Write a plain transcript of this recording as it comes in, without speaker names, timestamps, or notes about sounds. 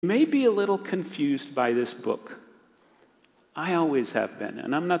may be a little confused by this book. I always have been,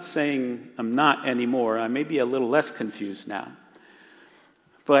 and I'm not saying I'm not anymore. I may be a little less confused now.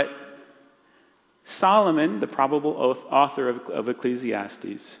 But Solomon, the probable author of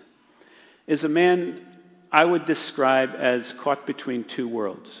Ecclesiastes, is a man I would describe as caught between two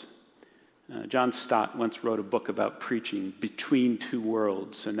worlds. John Stott once wrote a book about preaching between two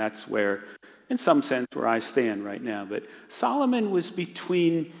worlds, and that's where, in some sense, where I stand right now. But Solomon was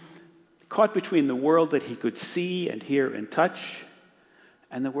caught between the world that he could see and hear and touch,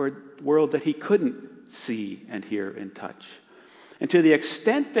 and the world that he couldn't see and hear and touch. And to the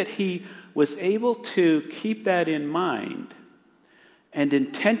extent that he was able to keep that in mind and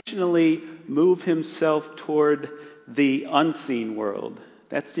intentionally move himself toward the unseen world,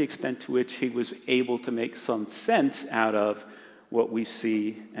 that's the extent to which he was able to make some sense out of what we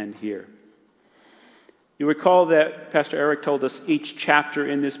see and hear. You recall that Pastor Eric told us each chapter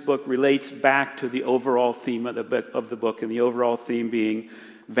in this book relates back to the overall theme of the book, and the overall theme being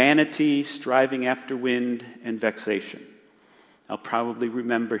vanity, striving after wind, and vexation. I'll probably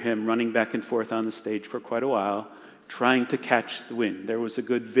remember him running back and forth on the stage for quite a while, trying to catch the wind. There was a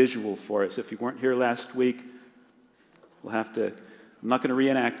good visual for us. If you weren't here last week, I'm not going to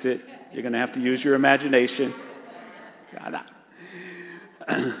reenact it. You're going to have to use your imagination.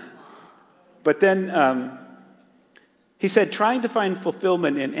 But then he said, trying to find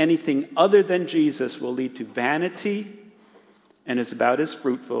fulfillment in anything other than Jesus will lead to vanity and is about as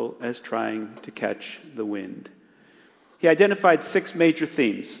fruitful as trying to catch the wind. He identified 6 major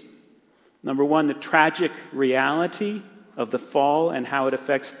themes. Number 1, the tragic reality of the fall and how it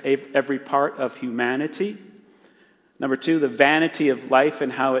affects every part of humanity. Number 2, the vanity of life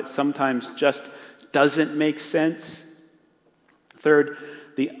and how it sometimes just doesn't make sense. Third,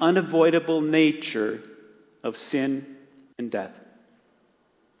 the unavoidable nature of sin and death.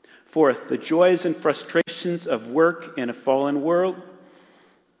 Fourth, the joys and frustrations of work in a fallen world.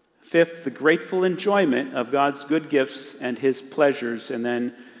 Fifth, the grateful enjoyment of God's good gifts and his pleasures. And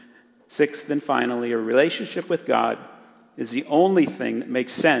then sixth and finally, a relationship with God is the only thing that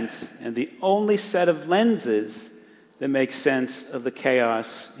makes sense and the only set of lenses that makes sense of the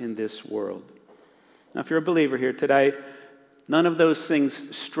chaos in this world. Now, if you're a believer here today, none of those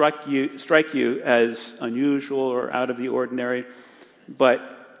things strike you as unusual or out of the ordinary, but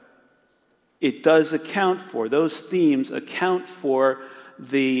it does those themes account for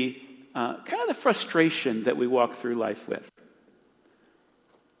the kind of the frustration that we walk through life with.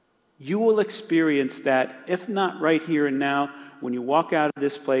 You will experience that, if not right here and now, when you walk out of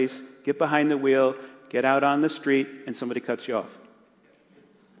this place, get behind the wheel, get out on the street, and somebody cuts you off.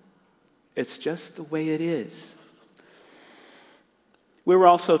 It's just the way it is. We were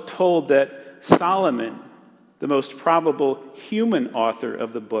also told that Solomon, the most probable human author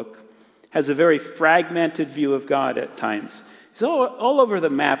of the book, has a very fragmented view of God at times. He's all over the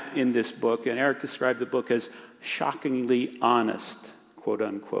map in this book, and Eric described the book as shockingly honest, quote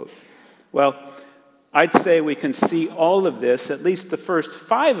unquote. Well, I'd say we can see all of this, at least the first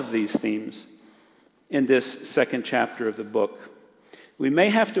 5 of these themes, in this second chapter of the book. We may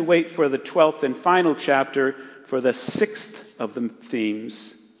have to wait for the 12th and final chapter for the 6th of the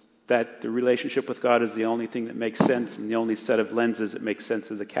themes, that the relationship with God is the only thing that makes sense and the only set of lenses that makes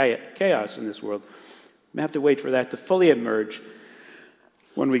sense of the chaos in this world. We may have to wait for that to fully emerge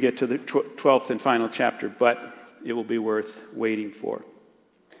when we get to the 12th and final chapter, but it will be worth waiting for.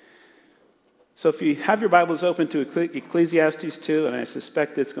 So if you have your Bibles open to Ecclesiastes 2, and I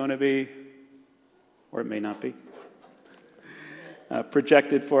suspect it's going to be, or it may not be,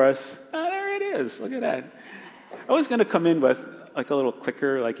 projected for us. Oh, there it is. Look at that. I was going to come in with like a little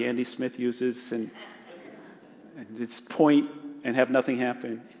clicker like Andy Smith uses and just point and have nothing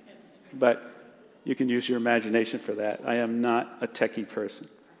happen. But you can use your imagination for that. I am not a techie person.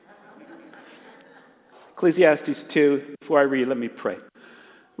 Ecclesiastes 2, before I read, let me pray.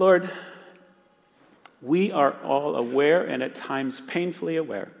 Lord, we are all aware and at times painfully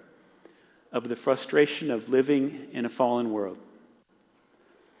aware of the frustration of living in a fallen world.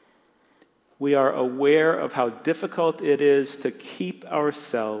 We are aware of how difficult it is to keep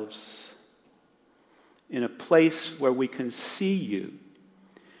ourselves in a place where we can see you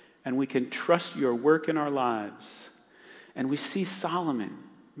and we can trust your work in our lives. And we see Solomon,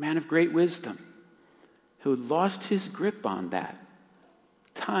 man of great wisdom, who lost his grip on that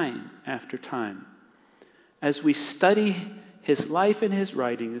time after time. As we study his life and his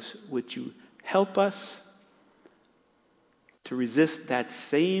writings, would you help us to resist that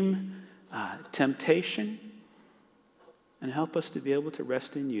same temptation and help us to be able to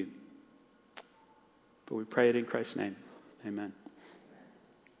rest in you? For we pray it in Christ's name. Amen.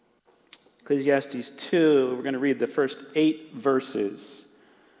 Ecclesiastes 2, we're going to read the first 8 verses.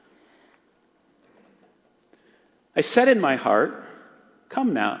 I said in my heart,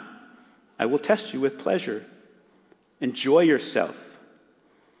 come now, I will test you with pleasure. Enjoy yourself.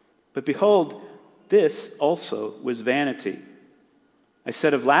 But behold, this also was vanity. I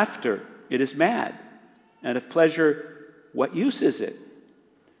said of laughter, it is mad, and of pleasure, what use is it?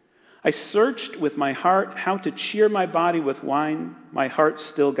 I searched with my heart how to cheer my body with wine, my heart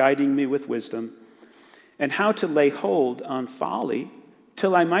still guiding me with wisdom, and how to lay hold on folly,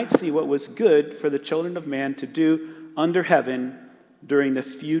 till I might see what was good for the children of man to do under heaven during the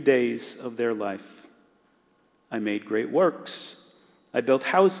few days of their life. I made great works. I built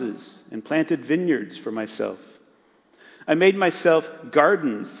houses and planted vineyards for myself. I made myself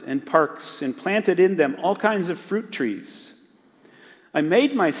gardens and parks and planted in them all kinds of fruit trees. I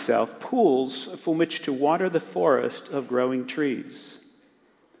made myself pools from which to water the forest of growing trees.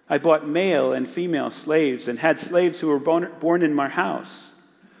 I bought male and female slaves and had slaves who were born in my house.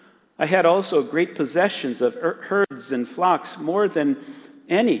 I had also great possessions of herds and flocks, more than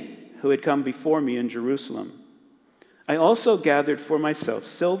any who had come before me in Jerusalem. I also gathered for myself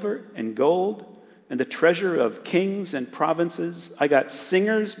silver and gold and the treasure of kings and provinces. I got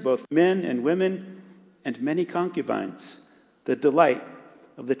singers, both men and women, and many concubines, the delight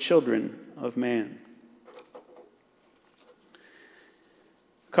of the children of man.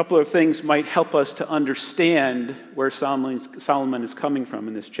 A couple of things might help us to understand where Solomon is coming from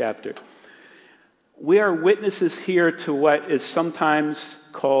in this chapter. We are witnesses here to what is sometimes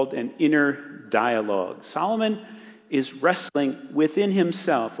called an inner dialogue. Solomon is wrestling within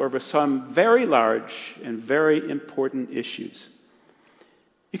himself over some very large and very important issues.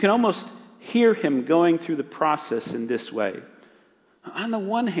 You can almost hear him going through the process in this way. On the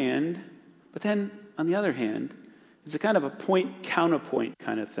one hand, but then on the other hand, it's a kind of a point-counterpoint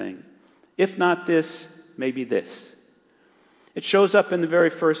kind of thing. If not this, maybe this. It shows up in the very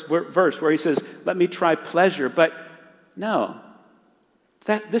first verse where he says, let me try pleasure, but no,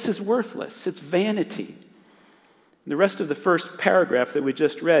 this is worthless. It's vanity. The rest of the first paragraph that we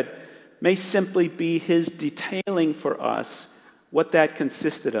just read may simply be his detailing for us what that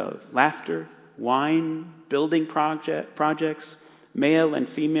consisted of. Laughter, wine, building projects, male and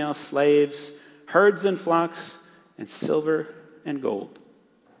female slaves, herds and flocks, and silver and gold.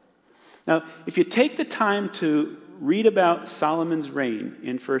 Now, if you take the time to read about Solomon's reign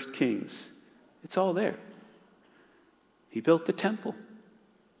in 1 Kings, it's all there. He built the temple.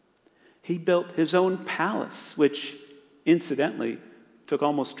 He built his own palace, which, incidentally, took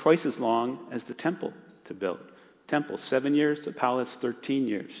almost twice as long as the temple to build. Temple, 7 years, the palace, 13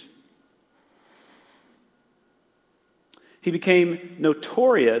 years. He became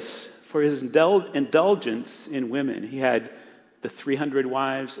notorious for his indulgence in women. He had the 300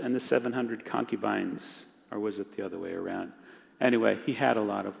 wives and the 700 concubines, or was it the other way around? Anyway, he had a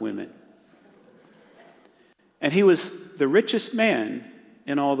lot of women. And he was the richest man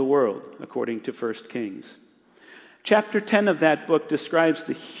in all the world, according to 1 Kings. Chapter 10 of that book describes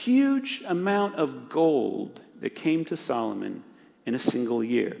the huge amount of gold that came to Solomon in a single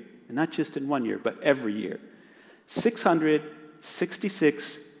year. And not just in 1 year, but every year.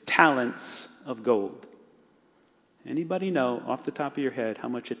 666 talents of gold. Anybody know off the top of your head how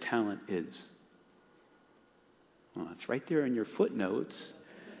much a talent is? Well, it's right there in your footnotes.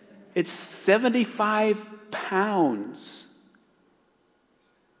 It's 75 pounds.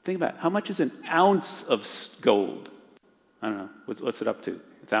 Think about it. How much is an ounce of gold? I don't know. What's it up to?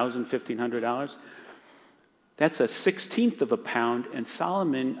 $1,000, $1,500? That's a 16th of a pound, and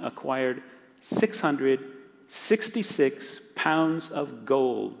Solomon acquired 666 pounds of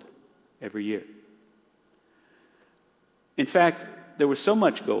gold every year. In fact, there was so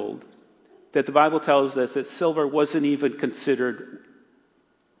much gold that the Bible tells us that silver wasn't even considered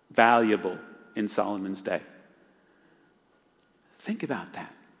valuable in Solomon's day. Think about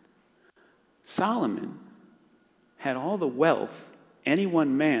that. Solomon had all the wealth any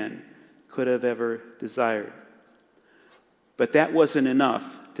one man could have ever desired. But that wasn't enough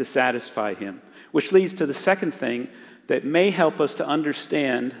to satisfy him, which leads to the second thing that may help us to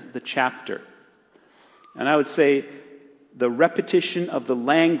understand the chapter. And I would say the repetition of the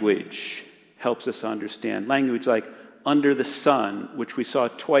language helps us understand. Language like under the sun, which we saw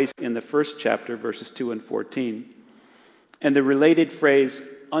twice in the first chapter, verses 2 and 14. And the related phrase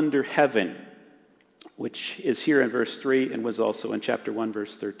under heaven, which is here in verse 3 and was also in chapter 1,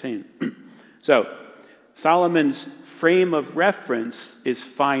 verse 13. So, Solomon's frame of reference is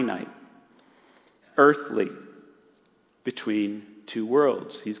finite, earthly, between two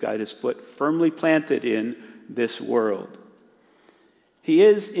worlds. He's got his foot firmly planted in this world. He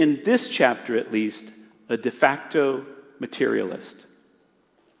is, in this chapter at least, a de facto materialist.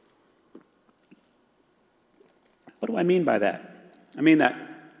 What do I mean by that? I mean that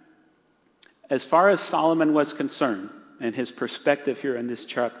as far as Solomon was concerned, and his perspective here in this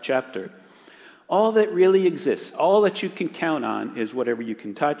chapter, all that really exists, all that you can count on is whatever you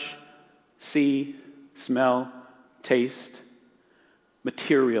can touch, see, smell, taste,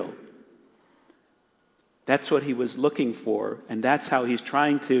 material. That's what he was looking for, and that's how he's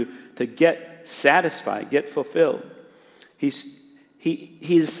trying to get satisfied, get fulfilled. He's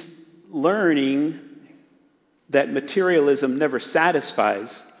learning that materialism never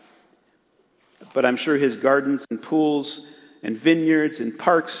satisfies, but I'm sure his gardens and pools and vineyards and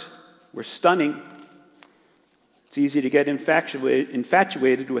parks were stunning. It's easy to get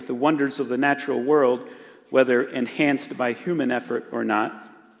infatuated with the wonders of the natural world, whether enhanced by human effort or not.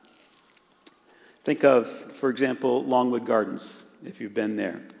 Think of, for example, Longwood Gardens, if you've been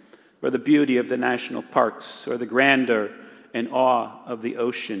there, or the beauty of the national parks, or the grandeur and awe of the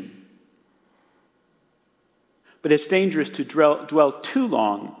ocean. But it's dangerous to dwell too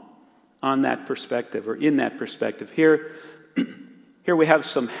long on that perspective, or in that perspective. Here we have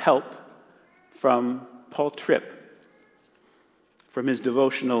some help from Paul Tripp, from his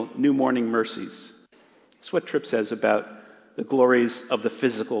devotional New Morning Mercies. That's what Tripp says about the glories of the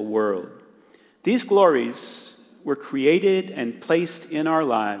physical world. These glories were created and placed in our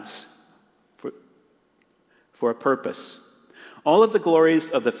lives for a purpose. All of the glories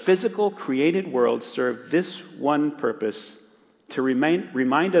of the physical created world serve this one purpose: to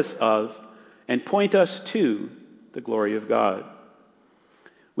remind us of and point us to the glory of God.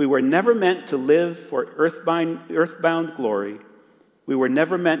 We were never meant to live for earthbound glory. We were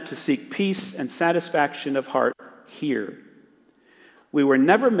never meant to seek peace and satisfaction of heart here. We were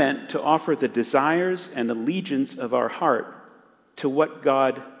never meant to offer the desires and allegiance of our heart to what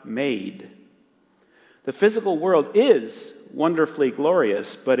God made. The physical world is wonderfully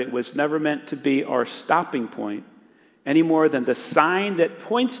glorious, but it was never meant to be our stopping point any more than the sign that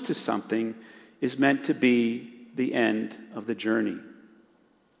points to something is meant to be the end of the journey.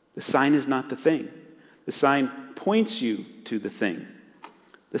 The sign is not the thing. The sign points you to the thing.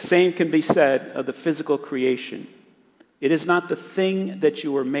 The same can be said of the physical creation. It is not the thing that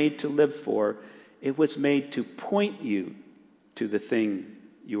you were made to live for. It was made to point you to the thing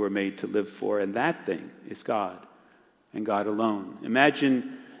you were made to live for, and that thing is God and God alone.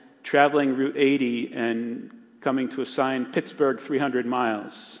 Imagine traveling Route 80 and coming to a sign, Pittsburgh 300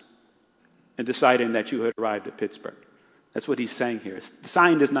 miles, and deciding that you had arrived at Pittsburgh. That's what he's saying here. The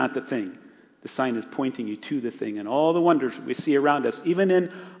sign is not the thing. The sign is pointing you to the thing, and all the wonders we see around us, even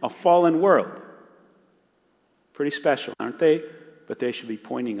in a fallen world. Pretty special, aren't they? But they should be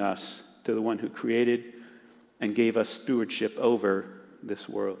pointing us to the one who created and gave us stewardship over this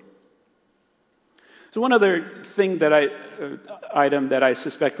world. So one other item that I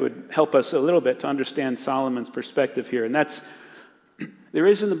suspect would help us a little bit to understand Solomon's perspective here, and that's, there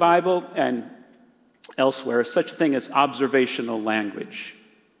is in the Bible and elsewhere such a thing as observational language.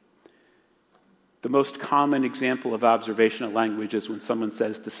 The most common example of observational language is when someone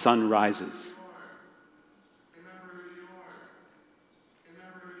says the sun rises.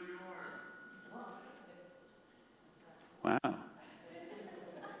 Wow.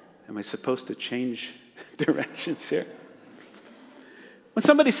 Am I supposed to change directions here? When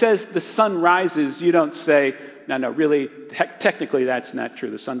somebody says the sun rises, you don't say, no, really, technically that's not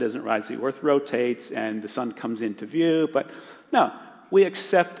true. The sun doesn't rise, the earth rotates and the sun comes into view. But no, we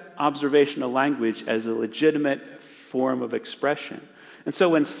accept observational language as a legitimate form of expression. And so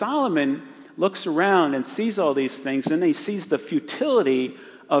when Solomon looks around and sees all these things, and he sees the futility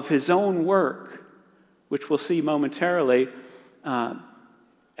of his own work, which we'll see momentarily,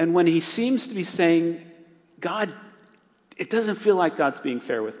 and when he seems to be saying, God, it doesn't feel like God's being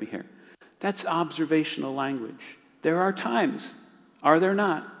fair with me here. That's observational language. There are times, are there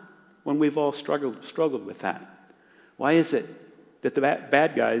not, when we've all struggled with that. Why is it that the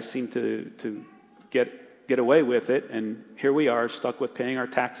bad guys seem to get away with it, and here we are stuck with paying our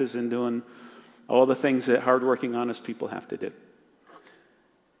taxes and doing all the things that hardworking, honest people have to do?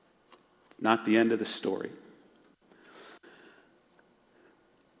 Not the end of the story.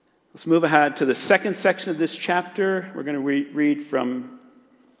 Let's move ahead to the second section of this chapter. We're going to read from...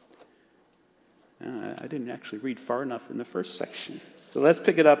 I didn't actually read far enough in the first section. So let's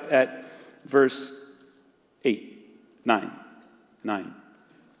pick it up at verse 9.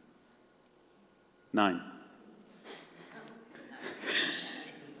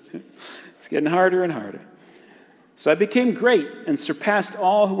 It's getting harder and harder. So I became great and surpassed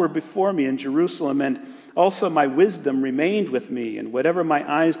all who were before me in Jerusalem, and Also my wisdom remained with me, and whatever my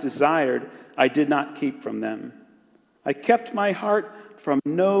eyes desired, I did not keep from them. I kept my heart from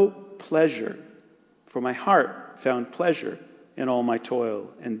no pleasure, for my heart found pleasure in all my toil,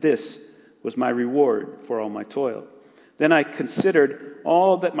 and this was my reward for all my toil. Then I considered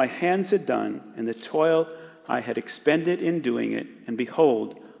all that my hands had done, and the toil I had expended in doing it, and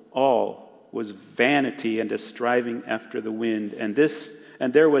behold, all was vanity and a striving after the wind, and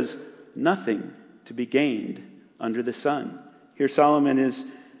there was nothing to be gained under the sun. Here Solomon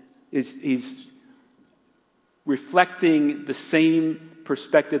he's reflecting the same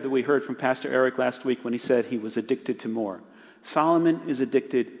perspective that we heard from Pastor Eric last week when he said he was addicted to more. Solomon is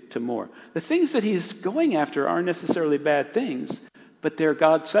addicted to more. The things that he's going after aren't necessarily bad things, but they're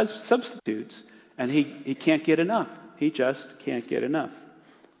God's substitutes, and he can't get enough. He just can't get enough.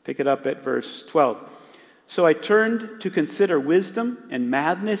 Pick it up at verse 12. So I turned to consider wisdom and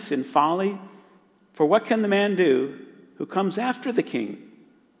madness and folly. For what can the man do who comes after the king?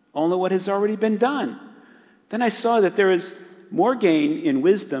 Only what has already been done. Then I saw that there is more gain in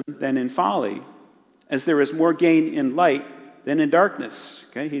wisdom than in folly, as there is more gain in light than in darkness.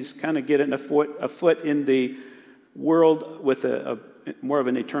 Okay, he's kind of getting a foot in the world with a more of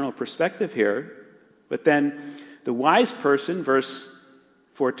an eternal perspective here. But then the wise person, verse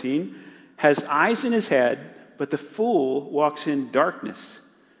 14, has eyes in his head, but the fool walks in darkness.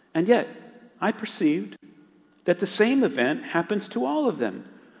 And yet I perceived that the same event happens to all of them.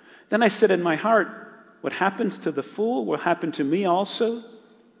 Then I said in my heart, what happens to the fool will happen to me also.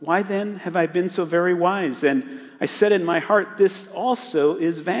 Why then have I been so very wise? And I said in my heart, this also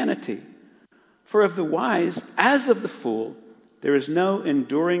is vanity. For of the wise, as of the fool, there is no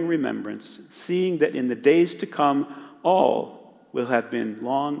enduring remembrance, seeing that in the days to come all will have been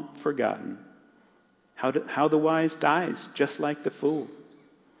long forgotten. How the wise dies, just like the fool.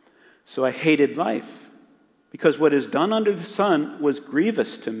 So I hated life, because what is done under the sun was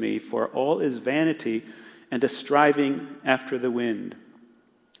grievous to me, for all is vanity and a striving after the wind.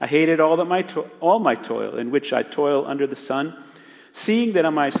 I hated all my toil, in which I toil under the sun, seeing that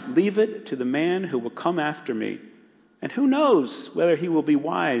I might leave it to the man who will come after me. And who knows whether he will be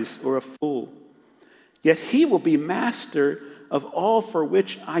wise or a fool? Yet he will be master of all for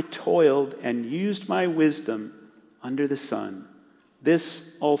which I toiled and used my wisdom under the sun. This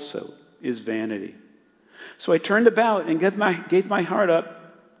also is vanity. So I turned about and gave my heart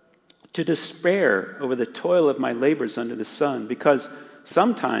up to despair over the toil of my labors under the sun, because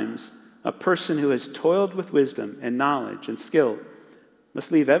sometimes a person who has toiled with wisdom and knowledge and skill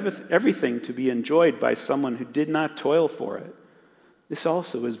must leave everything to be enjoyed by someone who did not toil for it. This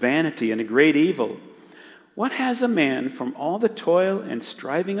also is vanity and a great evil. What has a man from all the toil and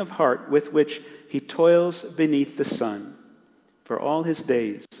striving of heart with which he toils beneath the sun? For all his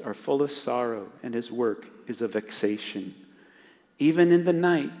days are full of sorrow, and his work is a vexation. Even in the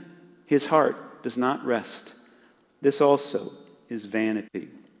night, his heart does not rest. This also is vanity.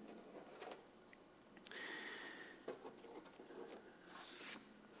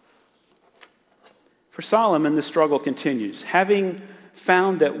 For Solomon, the struggle continues. Having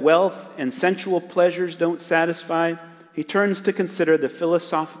found that wealth and sensual pleasures don't satisfy, he turns to consider the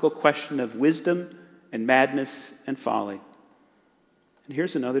philosophical question of wisdom and madness and folly. And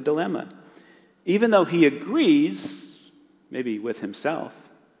here's another dilemma. Even though he agrees, maybe with himself,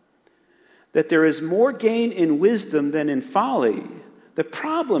 that there is more gain in wisdom than in folly, the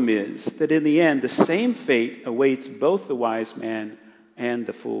problem is that in the end, the same fate awaits both the wise man and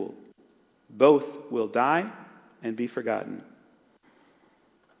the fool. Both will die and be forgotten.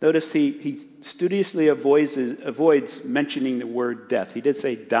 Notice he studiously avoids mentioning the word death. He did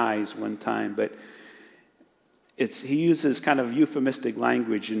say dies one time, but he uses kind of euphemistic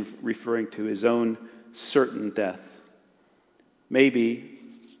language in referring to his own certain death. Maybe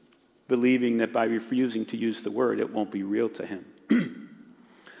believing that by refusing to use the word, it won't be real to him.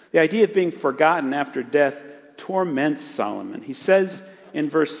 The idea of being forgotten after death torments Solomon. He says in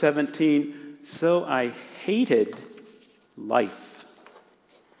verse 17, so I hated life.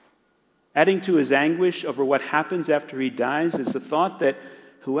 Adding to his anguish over what happens after he dies is the thought that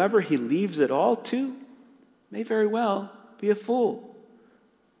whoever he leaves it all to may very well be a fool.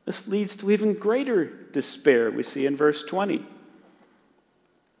 This leads to even greater despair, we see in verse 20.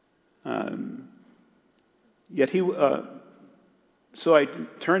 So I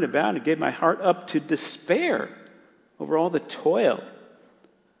turned about and gave my heart up to despair over all the toil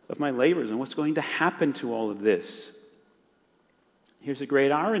of my labors and what's going to happen to all of this. Here's a great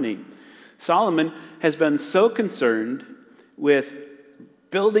irony. Solomon has been so concerned with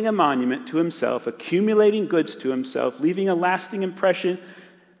building a monument to himself, accumulating goods to himself, leaving a lasting impression,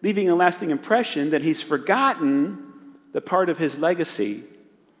 leaving a lasting impression that he's forgotten the part of his legacy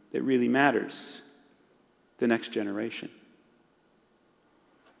that really matters, the next generation.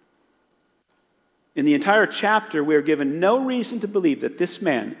 In the entire chapter, we are given no reason to believe that this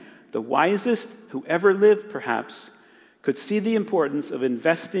man, the wisest who ever lived perhaps, could see the importance of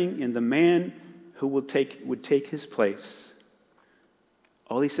investing in the man who would take his place.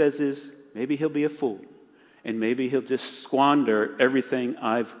 All he says is, maybe he'll be a fool, and maybe he'll just squander everything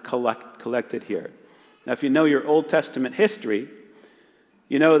I've collected here. Now, if you know your Old Testament history,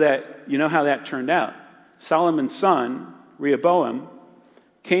 you know how that turned out. Solomon's son, Rehoboam,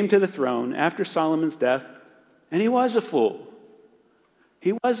 came to the throne after Solomon's death, and he was a fool.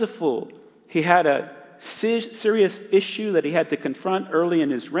 He was a fool. He had a serious issue that he had to confront early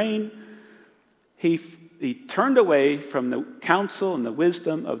in his reign. He turned away from the counsel and the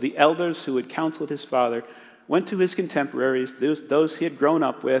wisdom of the elders who had counseled his father, went to his contemporaries, those he had grown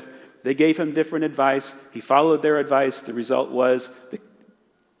up with. They gave him different advice. He followed their advice. The result was the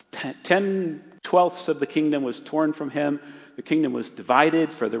 10/12 of the kingdom was torn from him. The kingdom was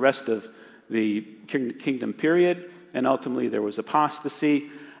divided for the rest of the kingdom period, and ultimately there was apostasy,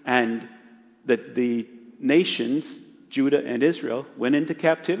 and the nations, Judah and Israel, went into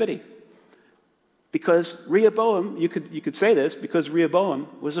captivity. Because Rehoboam, you could say this, because Rehoboam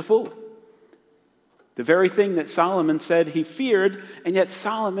was a fool. The very thing that Solomon said he feared, and yet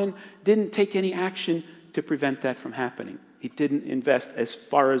Solomon didn't take any action to prevent that from happening. He didn't invest, as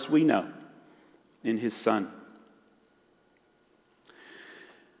far as we know, in his son.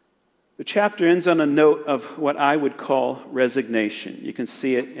 The chapter ends on a note of what I would call resignation. You can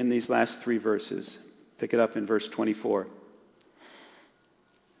see it in these last 3 verses. Pick it up in verse 24.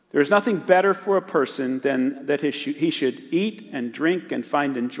 There is nothing better for a person than that he should eat and drink and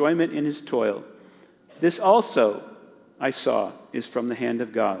find enjoyment in his toil. This also, I saw, is from the hand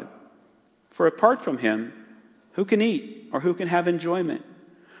of God. For apart from him, who can eat or who can have enjoyment?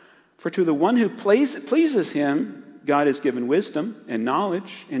 For to the one who pleases him, God has given wisdom and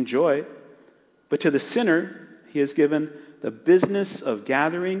knowledge and joy. But to the sinner, he has given the business of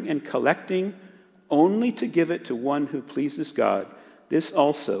gathering and collecting only to give it to one who pleases God. This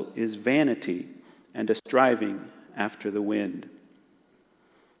also is vanity and a striving after the wind.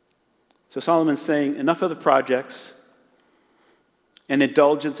 So Solomon's saying, enough of the projects and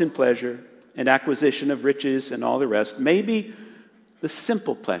indulgence in pleasure and acquisition of riches and all the rest. Maybe the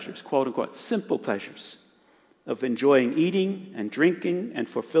simple pleasures, quote unquote, simple pleasures of enjoying eating and drinking and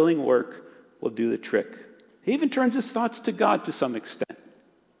fulfilling work will do the trick. He even turns his thoughts to God to some extent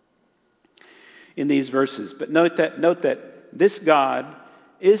in these verses. But note that this God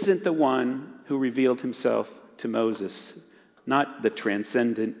isn't the one who revealed himself to Moses, not the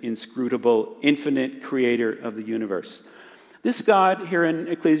transcendent, inscrutable, infinite creator of the universe. This God here in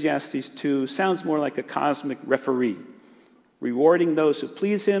Ecclesiastes 2 sounds more like a cosmic referee, rewarding those who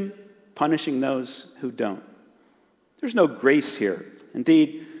please him, punishing those who don't. There's no grace here.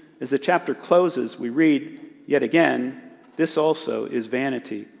 Indeed, as the chapter closes, we read, yet again, this also is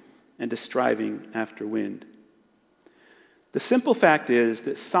vanity and a striving after wind. The simple fact is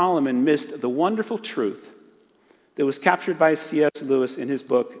that Solomon missed the wonderful truth that was captured by C.S. Lewis in his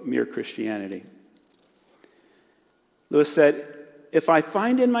book, Mere Christianity. Lewis said, if I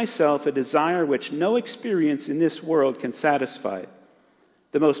find in myself a desire which no experience in this world can satisfy,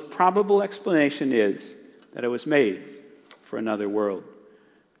 the most probable explanation is that I was made for another world,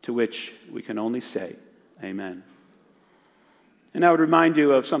 to which we can only say, amen. And I would remind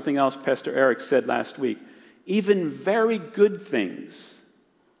you of something else Pastor Eric said last week. Even very good things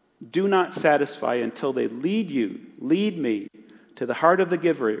do not satisfy until they lead me to the heart of the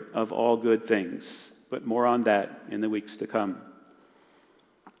giver of all good things. But more on that in the weeks to come.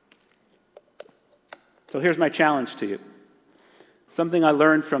 So here's my challenge to you. Something I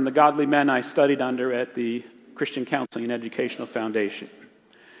learned from the godly men I studied under at the Christian Counseling and Educational Foundation.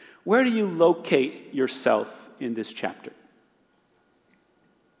 Where do you locate yourself in this chapter?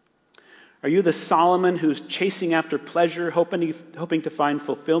 Are you the Solomon who's chasing after pleasure, hoping to find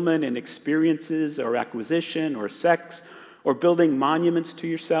fulfillment in experiences or acquisition or sex, or building monuments to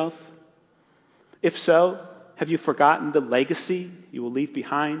yourself? If so, have you forgotten the legacy you will leave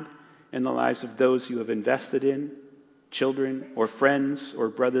behind in the lives of those you have invested in, children or friends or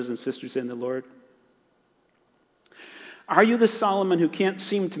brothers and sisters in the Lord? Are you the Solomon who can't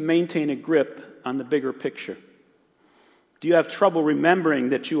seem to maintain a grip on the bigger picture? Do you have trouble remembering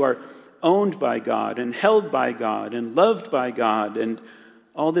that you are owned by God and held by God and loved by God, and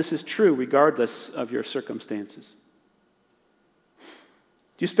all this is true regardless of your circumstances?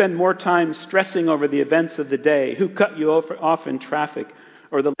 Do you spend more time stressing over the events of the day, who cut you off in traffic,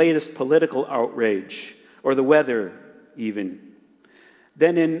 or the latest political outrage, or the weather even,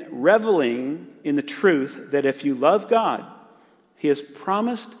 then in reveling in the truth that if you love God, He has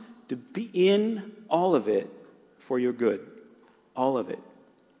promised to be in all of it for your good. All of it.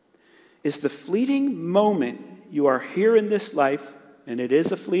 Is the fleeting moment you are here in this life, and it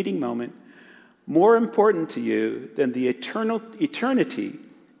is a fleeting moment, more important to you than the eternity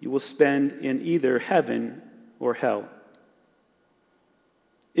you will spend in either heaven or hell?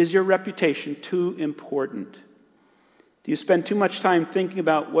 Is your reputation too important? Do you spend too much time thinking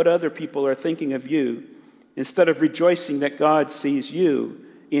about what other people are thinking of you instead of rejoicing that God sees you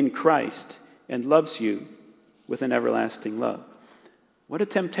in Christ and loves you with an everlasting love? What a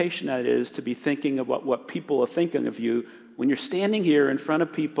temptation that is to be thinking about what people are thinking of you when you're standing here in front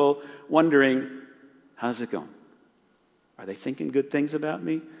of people wondering, how's it going? Are they thinking good things about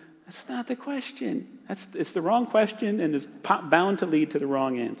me? That's not the question. It's the wrong question, and it's bound to lead to the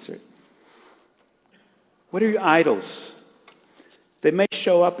wrong answer. What are your idols? They may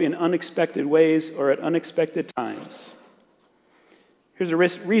show up in unexpected ways or at unexpected times. Here's a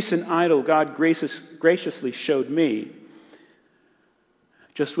recent idol God graciously showed me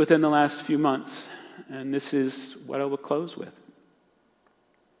just within the last few months, and this is what I will close with.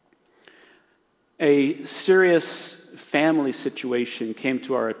 A serious family situation came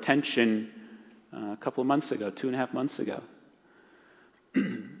to our attention a couple of months ago, 2.5 months ago.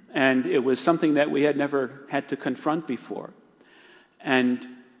 And it was something that we had never had to confront before. And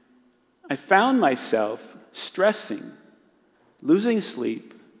I found myself stressing, losing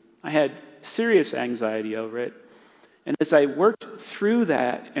sleep. I had serious anxiety over it. And as I worked through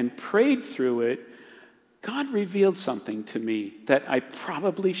that and prayed through it, God revealed something to me that I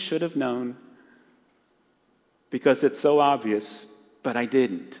probably should have known because it's so obvious, but I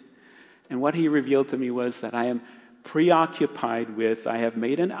didn't. And what He revealed to me was that I am preoccupied with, I have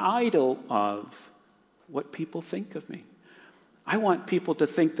made an idol of what people think of me. I want people to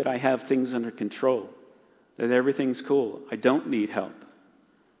think that I have things under control, that everything's cool, I don't need help.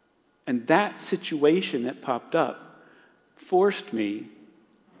 And that situation that popped up forced me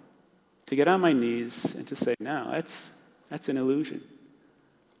to get on my knees and to say, no, that's an illusion.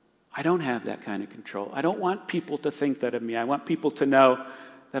 I don't have that kind of control. I don't want people to think that of me. I want people to know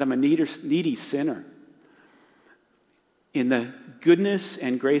that I'm a needy sinner. In the goodness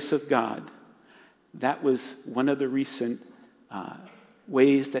and grace of God, that was one of the recent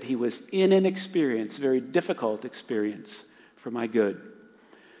ways that He was in an experience, very difficult experience, for my good.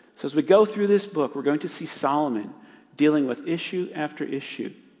 So as we go through this book, we're going to see Solomon dealing with issue after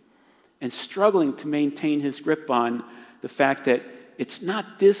issue and struggling to maintain his grip on the fact that it's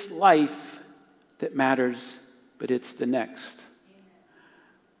not this life that matters, but it's the next.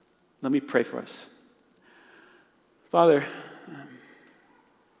 Let me pray for us. Father,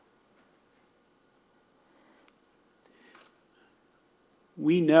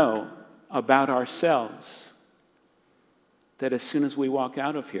 we know about ourselves that as soon as we walk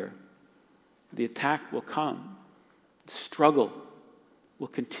out of here, the attack will come. The struggle will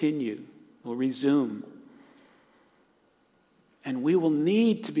continue, will resume. And we will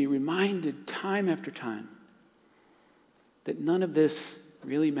need to be reminded time after time that none of this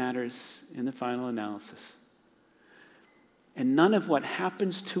really matters in the final analysis. And none of what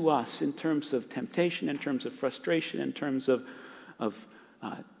happens to us in terms of temptation, in terms of frustration, in terms of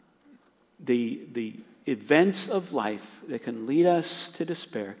the events of life that can lead us to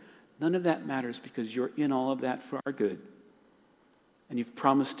despair, none of that matters because you're in all of that for our good. And you've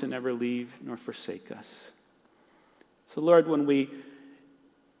promised to never leave nor forsake us. So Lord, when we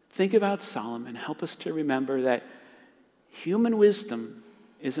think about Solomon, help us to remember that human wisdom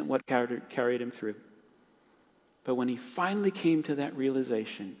isn't what carried him through. But when he finally came to that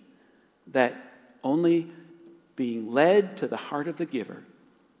realization that only being led to the heart of the giver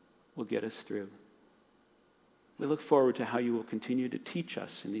will get us through. We look forward to how you will continue to teach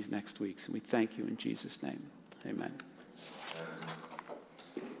us in these next weeks. And we thank you in Jesus' name. Amen.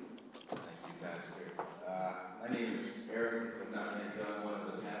 Thank you, Pastor. My name is Eric. I'm not one of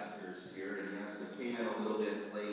the pastors here, and yes, I came in a little bit late.